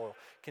work the soil.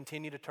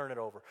 Continue to turn it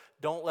over.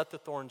 Don't let the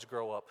thorns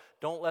grow up.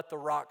 Don't let the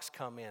rocks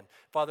come in.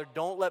 Father,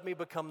 don't let me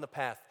become the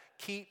path.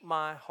 Keep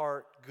my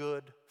heart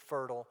good,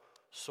 fertile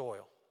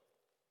soil.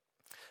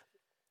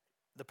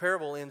 The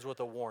parable ends with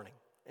a warning,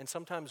 and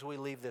sometimes we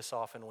leave this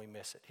off and we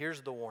miss it.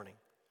 Here's the warning.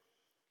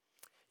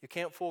 You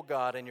can't fool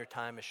God and your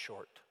time is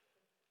short.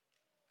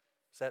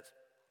 Is that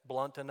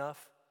blunt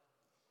enough?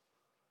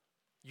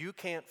 You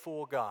can't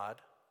fool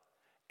God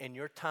and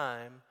your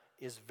time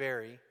is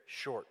very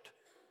short.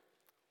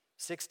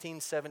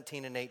 16,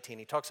 17, and 18.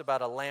 He talks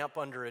about a lamp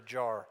under a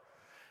jar.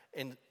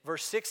 And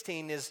verse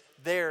 16 is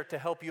there to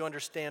help you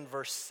understand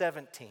verse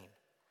 17.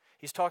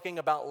 He's talking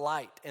about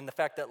light and the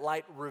fact that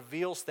light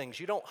reveals things.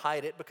 You don't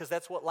hide it because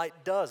that's what light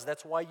does.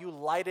 That's why you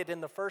light it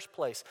in the first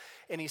place.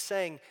 And he's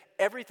saying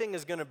everything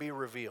is going to be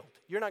revealed.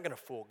 You're not going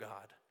to fool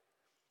God.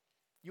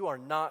 You are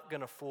not going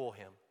to fool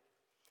him.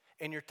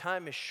 And your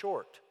time is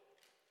short.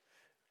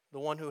 The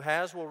one who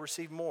has will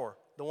receive more.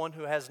 The one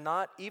who has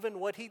not,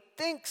 even what he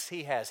thinks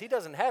he has. He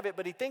doesn't have it,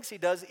 but he thinks he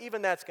does.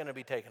 Even that's going to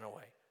be taken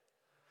away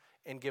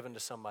and given to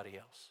somebody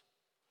else.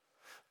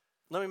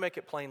 Let me make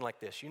it plain like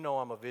this. You know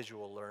I'm a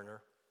visual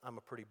learner. I'm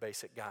a pretty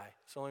basic guy.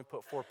 So let me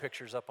put 4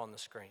 pictures up on the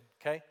screen,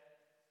 okay?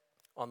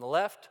 On the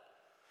left,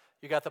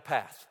 you got the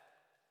path.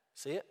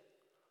 See it?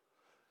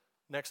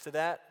 Next to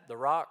that, the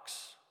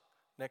rocks.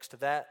 Next to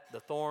that, the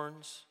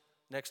thorns.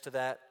 Next to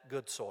that,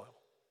 good soil.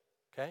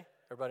 Okay?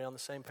 Everybody on the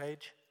same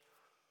page?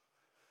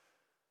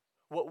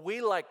 What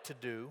we like to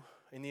do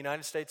in the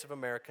United States of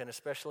America, and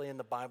especially in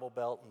the Bible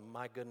Belt, and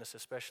my goodness,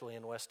 especially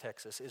in West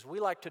Texas, is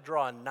we like to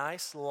draw a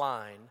nice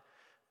line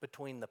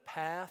between the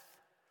path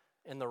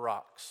and the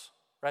rocks.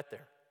 Right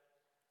there.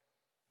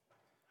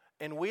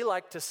 And we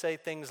like to say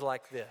things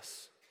like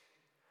this.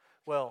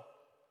 Well,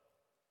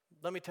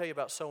 let me tell you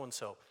about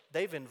so-and-so.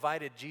 They've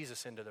invited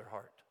Jesus into their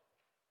heart.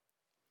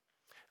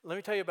 Let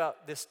me tell you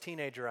about this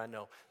teenager I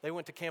know. They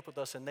went to camp with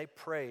us and they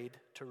prayed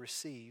to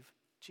receive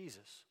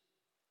Jesus.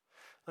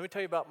 Let me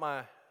tell you about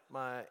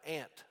my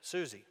aunt,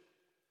 Susie.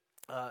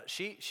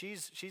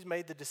 She's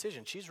made the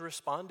decision. She's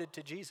responded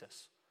to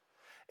Jesus.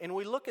 And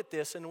we look at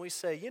this and we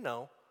say,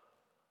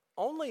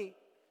 only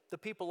the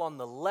people on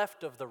the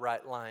left of the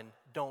right line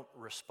don't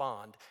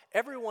respond.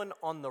 Everyone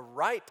on the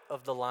right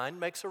of the line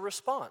makes a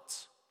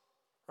response,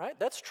 right?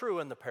 That's true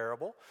in the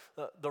parable.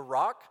 The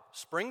rock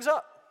springs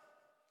up,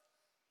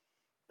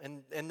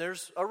 and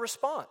there's a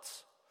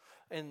response.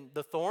 And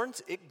the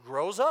thorns, it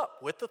grows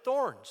up with the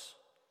thorns.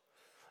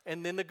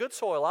 And then the good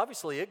soil,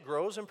 obviously, it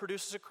grows and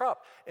produces a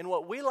crop. And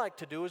what we like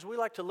to do is we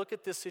like to look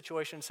at this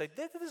situation and say,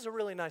 this is a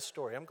really nice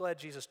story. I'm glad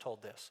Jesus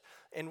told this.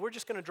 And we're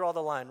just going to draw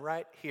the line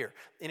right here.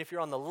 And if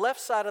you're on the left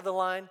side of the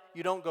line,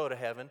 you don't go to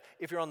heaven.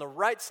 If you're on the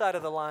right side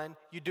of the line,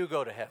 you do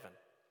go to heaven.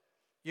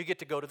 You get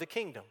to go to the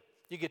kingdom.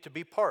 You get to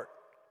be part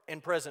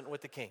and present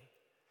with the king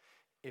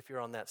if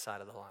you're on that side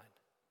of the line.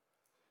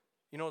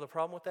 You know what the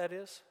problem with that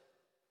is?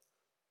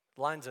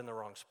 The line's in the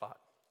wrong spot.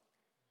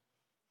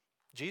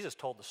 Jesus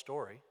told the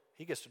story.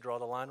 He gets to draw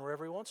the line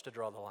wherever he wants to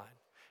draw the line.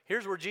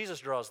 Here's where Jesus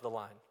draws the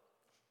line.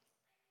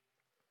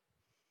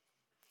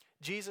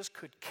 Jesus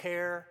could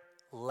care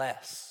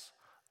less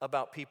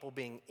about people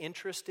being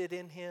interested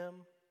in him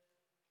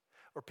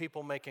or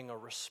people making a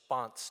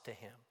response to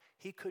him.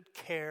 He could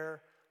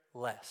care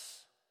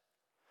less.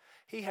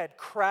 He had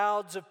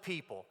crowds of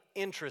people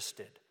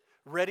interested,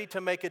 ready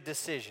to make a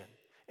decision.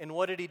 And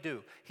what did he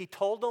do? He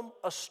told them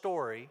a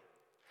story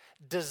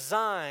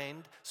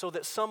designed so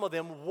that some of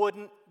them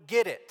wouldn't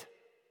get it.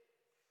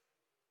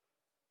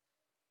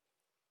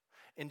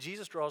 And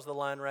Jesus draws the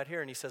line right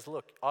here and he says,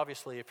 look,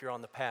 obviously if you're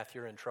on the path,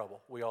 you're in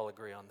trouble. We all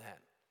agree on that.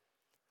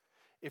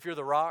 If you're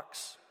the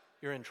rocks,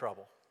 you're in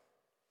trouble.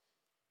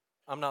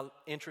 I'm not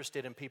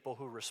interested in people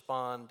who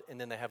respond and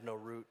then they have no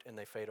root and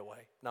they fade away.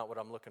 Not what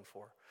I'm looking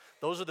for.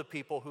 Those are the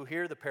people who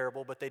hear the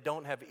parable, but they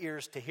don't have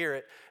ears to hear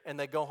it, and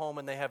they go home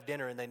and they have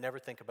dinner and they never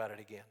think about it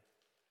again.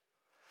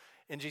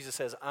 And Jesus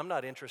says, I'm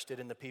not interested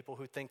in the people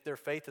who think their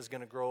faith is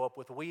going to grow up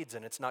with weeds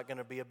and it's not going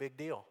to be a big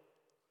deal.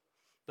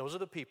 Those are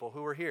the people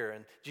who are here.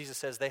 And Jesus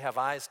says they have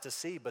eyes to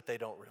see, but they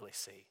don't really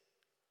see.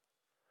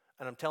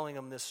 And I'm telling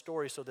them this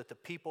story so that the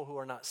people who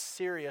are not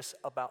serious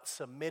about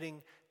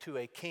submitting to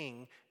a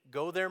king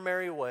go their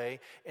merry way,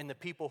 and the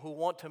people who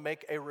want to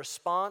make a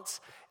response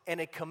and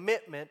a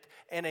commitment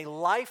and a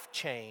life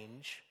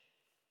change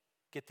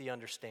get the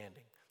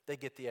understanding. They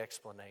get the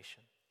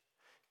explanation.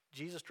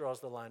 Jesus draws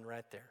the line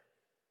right there.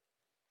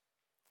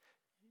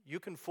 You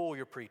can fool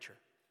your preacher,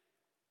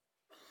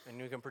 and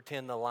you can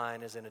pretend the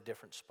line is in a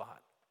different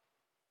spot.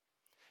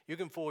 You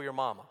can fool your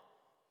mama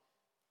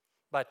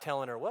by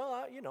telling her, well,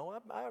 I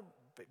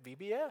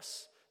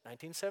VBS,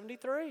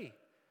 1973.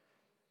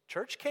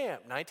 Church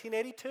camp,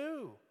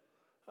 1982.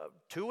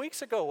 2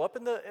 weeks ago, up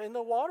in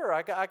the water,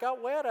 I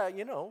got wet.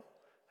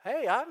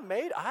 Hey,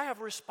 I have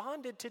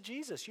responded to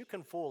Jesus. You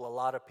can fool a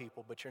lot of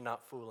people, but you're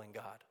not fooling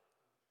God.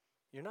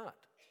 You're not.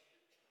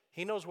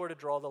 He knows where to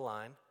draw the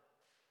line.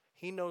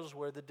 He knows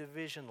where the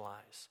division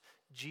lies.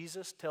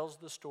 Jesus tells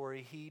the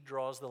story. He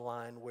draws the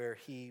line where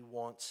he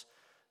wants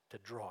to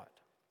draw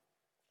it.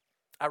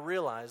 I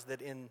realize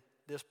that in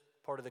this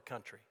part of the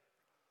country,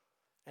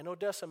 and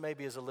Odessa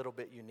maybe is a little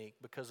bit unique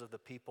because of the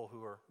people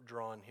who are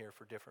drawn here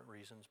for different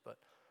reasons, but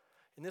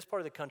in this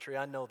part of the country,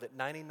 I know that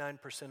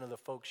 99% of the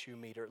folks you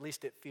meet, or at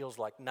least it feels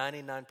like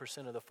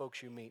 99% of the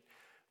folks you meet,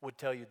 would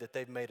tell you that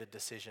they've made a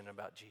decision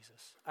about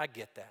Jesus. I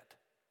get that.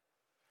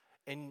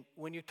 And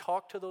when you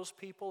talk to those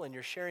people and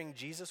you're sharing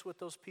Jesus with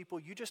those people,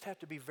 you just have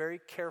to be very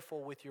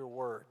careful with your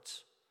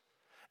words.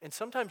 And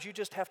sometimes you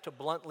just have to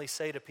bluntly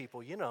say to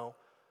people,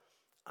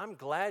 I'm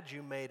glad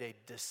you made a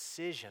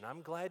decision.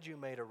 I'm glad you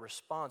made a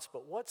response.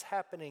 But what's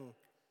happening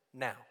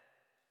now?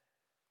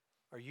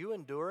 Are you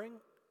enduring?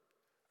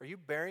 Are you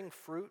bearing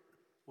fruit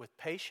with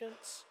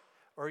patience?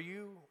 Or are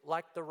you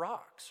like the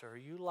rocks? Or are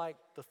you like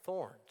the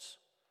thorns?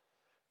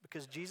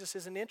 Because Jesus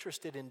isn't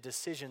interested in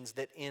decisions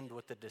that end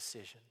with a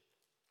decision.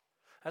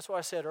 That's why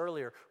I said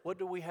earlier, what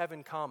do we have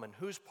in common?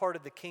 Who's part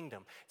of the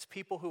kingdom? It's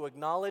people who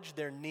acknowledge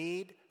their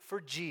need for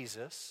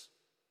Jesus,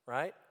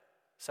 right?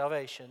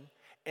 Salvation.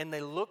 And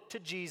they look to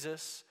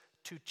Jesus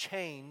to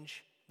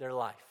change their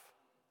life.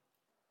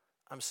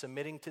 I'm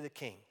submitting to the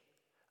king.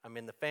 I'm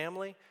in the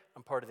family.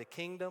 I'm part of the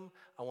kingdom.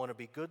 I want to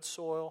be good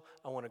soil.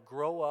 I want to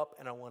grow up,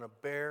 and I want to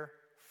bear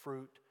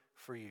fruit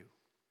for you.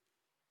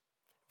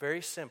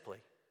 Very simply,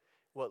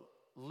 what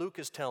Luke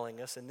is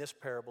telling us in this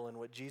parable and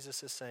what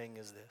Jesus is saying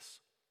is this.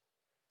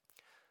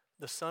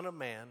 The Son of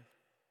Man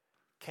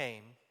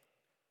came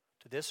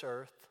to this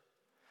earth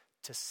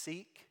to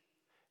seek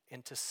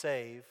and to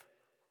save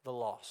the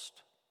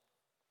lost.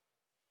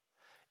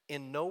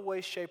 In no way,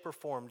 shape, or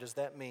form does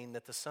that mean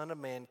that the Son of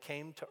Man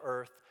came to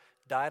earth,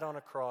 died on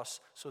a cross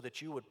so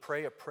that you would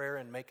pray a prayer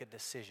and make a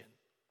decision.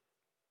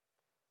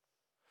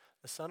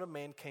 The Son of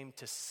Man came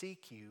to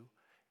seek you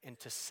and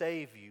to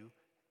save you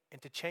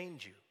and to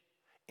change you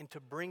and to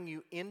bring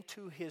you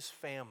into his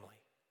family,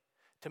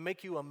 to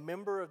make you a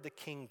member of the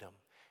kingdom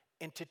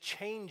and to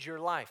change your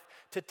life,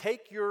 to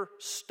take your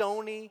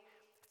stony,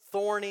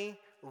 thorny,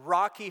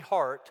 rocky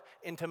heart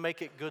and to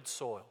make it good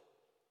soil,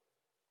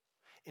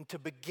 and to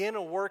begin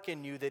a work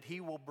in you that he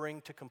will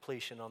bring to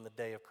completion on the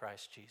day of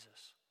Christ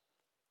Jesus.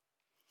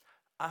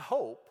 I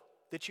hope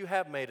that you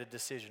have made a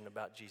decision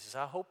about Jesus.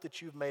 I hope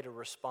that you've made a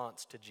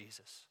response to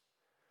Jesus.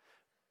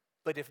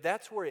 But if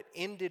that's where it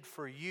ended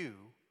for you,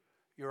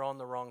 you're on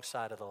the wrong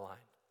side of the line.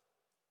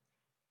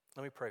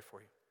 Let me pray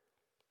for you.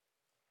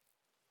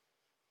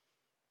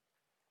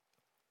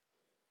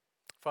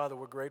 Father,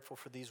 we're grateful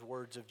for these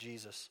words of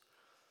Jesus.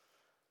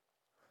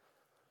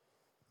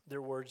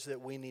 They're words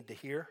that we need to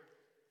hear.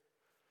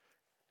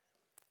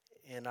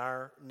 In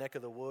our neck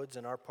of the woods,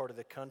 in our part of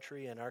the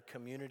country, in our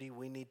community,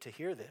 we need to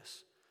hear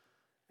this.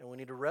 And we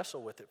need to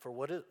wrestle with it.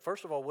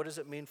 First of all, what does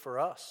it mean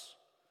for us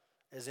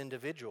as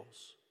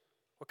individuals?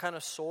 What kind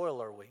of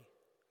soil are we?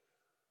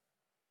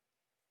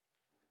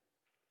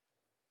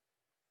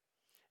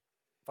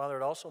 Father,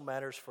 it also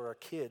matters for our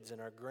kids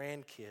and our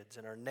grandkids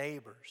and our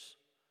neighbors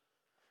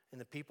and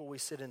the people we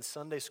sit in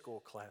Sunday school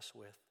class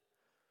with.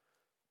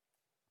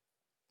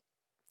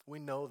 We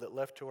know that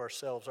left to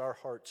ourselves, our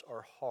hearts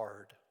are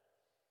hard.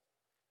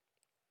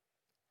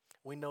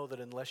 We know that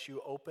unless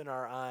you open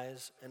our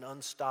eyes and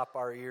unstop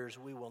our ears,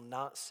 we will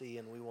not see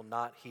and we will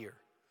not hear.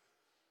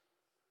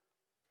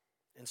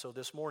 And so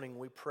this morning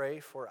we pray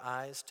for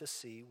eyes to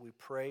see. We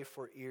pray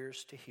for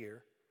ears to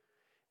hear.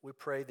 We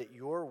pray that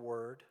your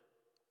word,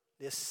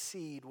 this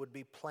seed, would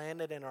be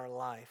planted in our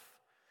life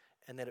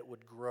and that it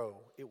would grow.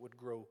 It would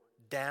grow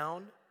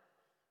down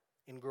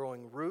in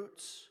growing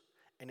roots,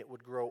 and it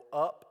would grow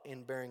up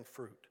in bearing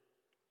fruit.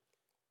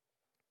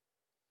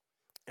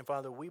 And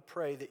Father, we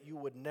pray that you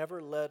would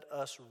never let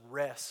us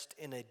rest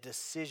in a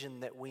decision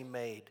that we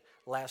made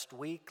last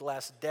week,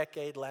 last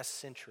decade, last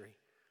century,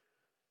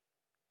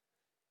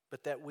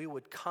 but that we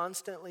would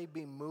constantly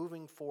be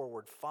moving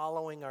forward,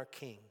 following our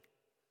King.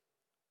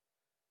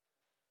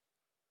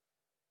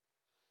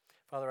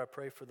 Father, I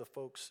pray for the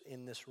folks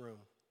in this room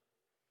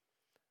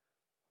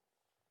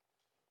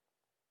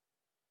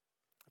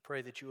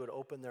pray that you would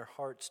open their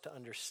hearts to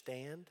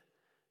understand,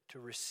 to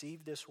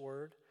receive this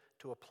word,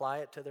 to apply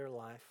it to their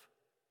life.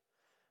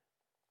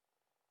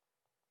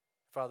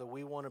 Father,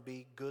 we want to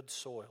be good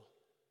soil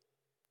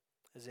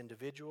as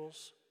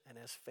individuals and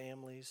as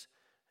families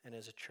and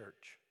as a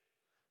church.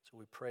 So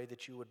we pray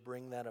that you would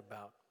bring that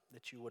about,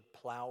 that you would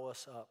plow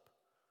us up.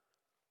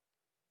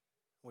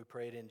 We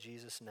pray it in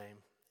Jesus' name.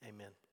 Amen.